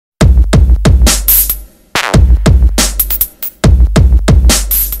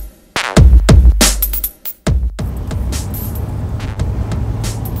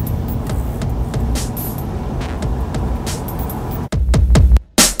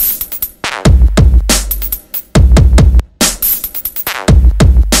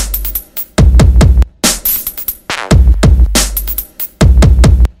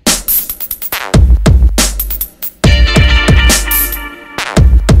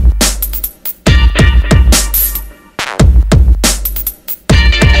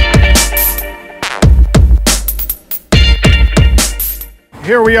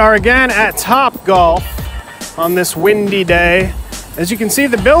Here we are again at Top Golf on this windy day. As you can see,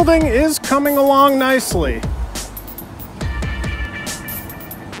 the building is coming along nicely.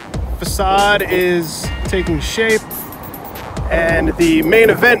 Facade is taking shape, and the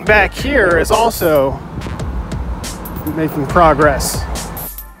main event back here is also making progress.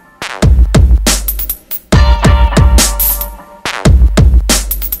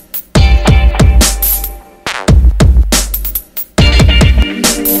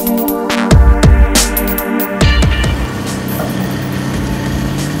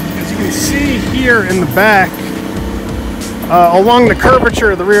 See here in the back, along the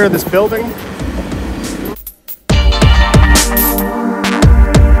curvature of the rear of this building,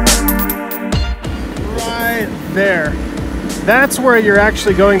 right there, that's where you're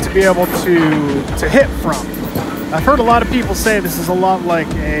actually going to be able to hit from. I've heard a lot of people say this is a lot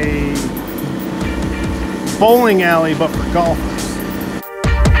like a bowling alley but for golfers.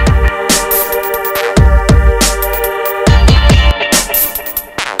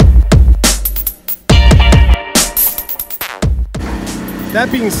 That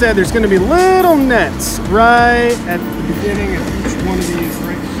being said, there's going to be little nets right at the beginning of each one of these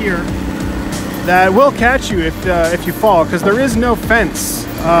right here that will catch you if you fall, because there is no fence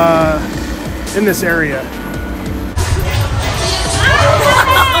in this area.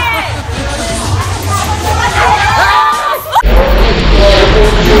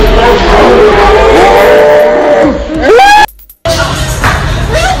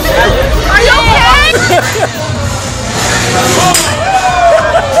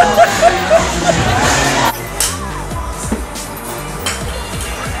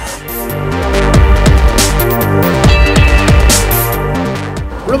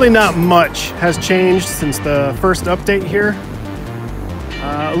 Really not much has changed since the first update here.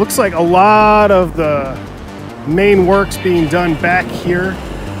 It looks like a lot of the main work's being done back here.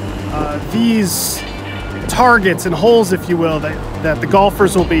 These targets and holes, if you will, that the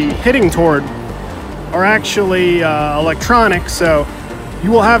golfers will be hitting toward are actually electronic, so you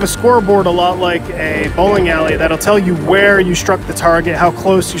will have a scoreboard a lot like a bowling alley that'll tell you where you struck the target, how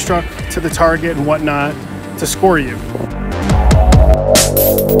close you struck to the target and whatnot to score you.